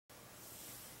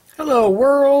Hello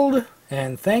world,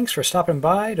 and thanks for stopping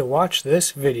by to watch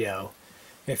this video.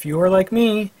 If you are like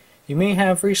me, you may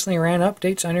have recently ran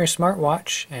updates on your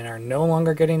smartwatch and are no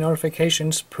longer getting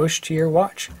notifications pushed to your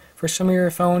watch for some of your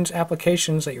phone's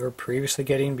applications that you were previously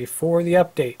getting before the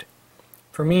update.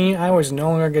 For me, I was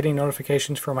no longer getting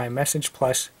notifications for my Message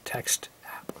Plus text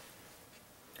app.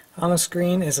 On the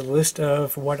screen is a list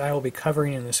of what I will be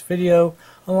covering in this video,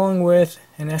 along with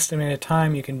an estimated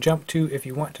time you can jump to if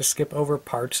you want to skip over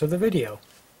parts of the video.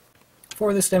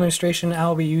 For this demonstration, I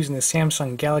will be using the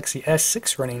Samsung Galaxy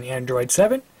S6 running Android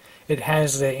 7. It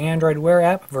has the Android Wear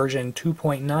app version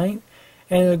 2.9,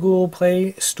 and the Google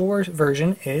Play Store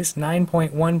version is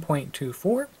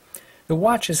 9.1.24. The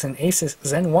watch is an Asus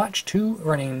ZenWatch 2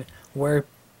 running Wear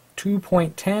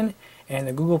 2.10, and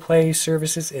the Google Play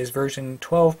services is version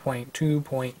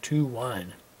 12.2.21.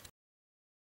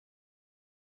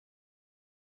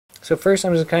 So first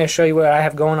I'm just going to show you what I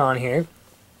have going on here.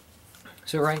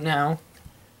 So right now,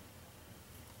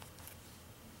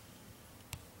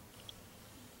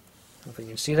 if you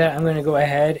can see that, I'm going to go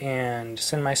ahead and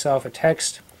send myself a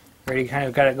text. Already kind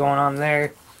of got it going on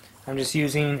there. I'm just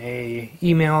using a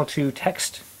email to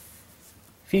text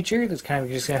feature that's kind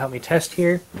of just going to help me test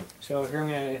here. So here I'm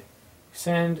going to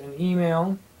send an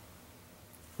email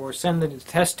or send the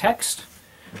test text,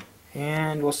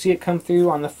 and we'll see it come through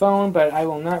on the phone, but I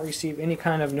will not receive any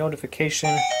kind of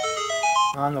notification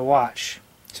on the watch.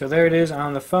 So there it is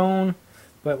on the phone,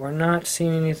 but we're not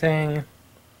seeing anything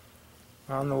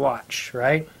on the watch,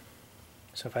 right?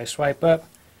 So if I swipe up,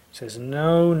 it says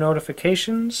no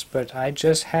notifications, but I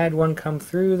just had one come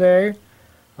through there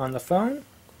on the phone.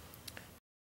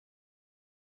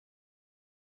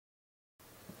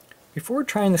 Before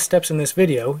trying the steps in this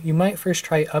video, you might first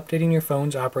try updating your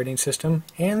phone's operating system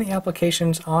and the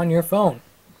applications on your phone.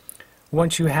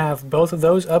 Once you have both of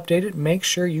those updated, make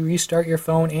sure you restart your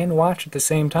phone and watch at the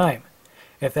same time.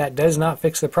 If that does not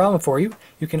fix the problem for you,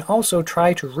 you can also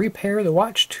try to repair the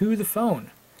watch to the phone.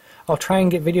 I'll try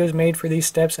and get videos made for these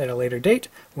steps at a later date.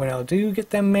 When I do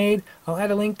get them made, I'll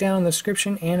add a link down in the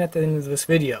description and at the end of this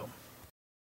video.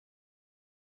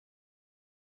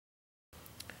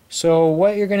 So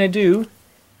what you're going to do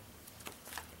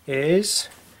is,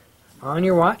 on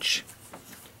your watch,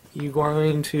 you're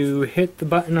going to hit the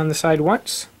button on the side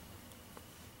once.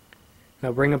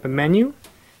 That'll bring up a menu.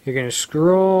 You're going to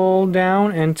scroll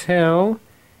down until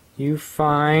you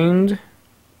find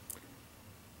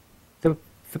the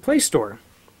Play Store.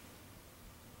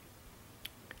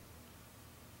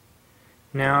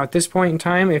 Now at this point in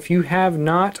time, if you have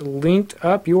not linked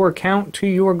up your account to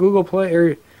your Google Play,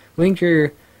 or linked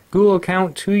your Google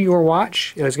account to your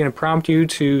watch, it's going to prompt you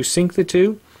to sync the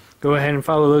two. Go ahead and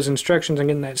follow those instructions on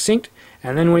getting that synced,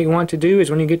 and then what you want to do is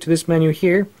when you get to this menu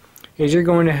here, is you're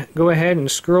going to go ahead and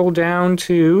scroll down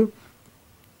to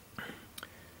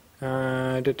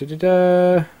well,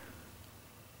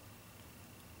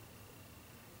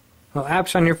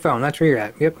 apps on your phone. That's where you're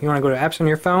at. Yep, you want to go to apps on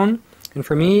your phone, and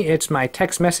for me it's my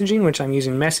text messaging, which I'm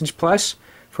using Message Plus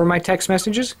for my text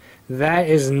messages. That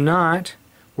is not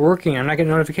working. I'm not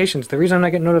getting notifications. The reason I'm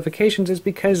not getting notifications is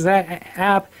because that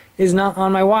app is not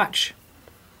on my watch.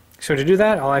 So to do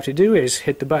that, all I have to do is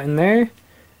hit the button there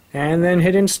and then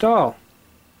hit install.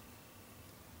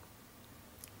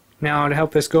 Now to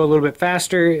help this go a little bit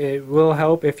faster, it will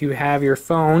help if you have your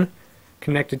phone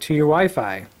connected to your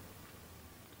Wi-Fi.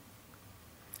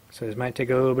 So this might take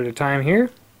a little bit of time here.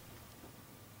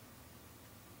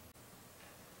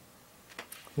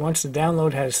 Once the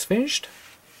download has finished,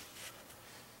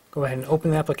 go ahead and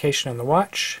open the application on the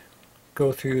watch.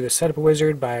 Go through the setup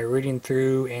wizard by reading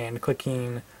through and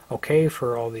clicking OK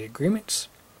for all the agreements.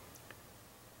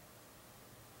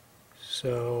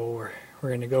 So we're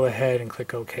going to go ahead and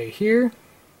click OK here,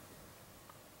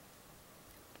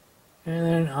 and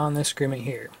then on this agreement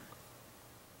here.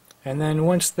 And then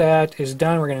once that is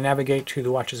done, we're going to navigate to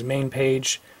the watch's main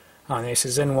page. On the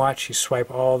Asus ZenWatch, you swipe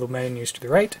all the menus to the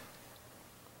right.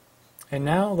 And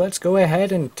now let's go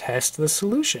ahead and test the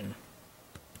solution.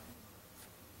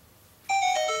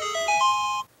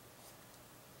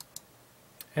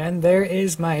 And there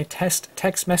is my test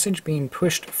text message being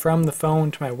pushed from the phone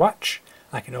to my watch.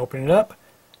 I can open it up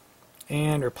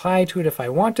and reply to it if I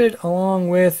wanted, along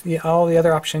with all the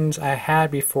other options I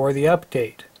had before the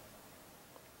update.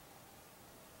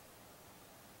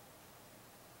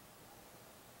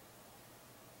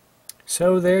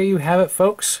 So there you have it,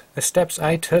 folks, the steps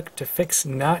I took to fix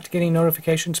not getting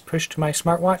notifications pushed to my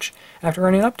smartwatch after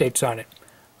running updates on it.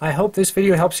 I hope this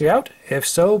video helps you out. If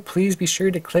so, please be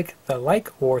sure to click the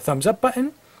like or thumbs up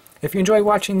button. If you enjoy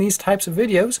watching these types of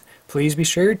videos, please be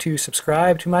sure to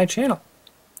subscribe to my channel.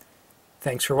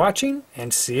 Thanks for watching,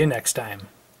 and see you next time.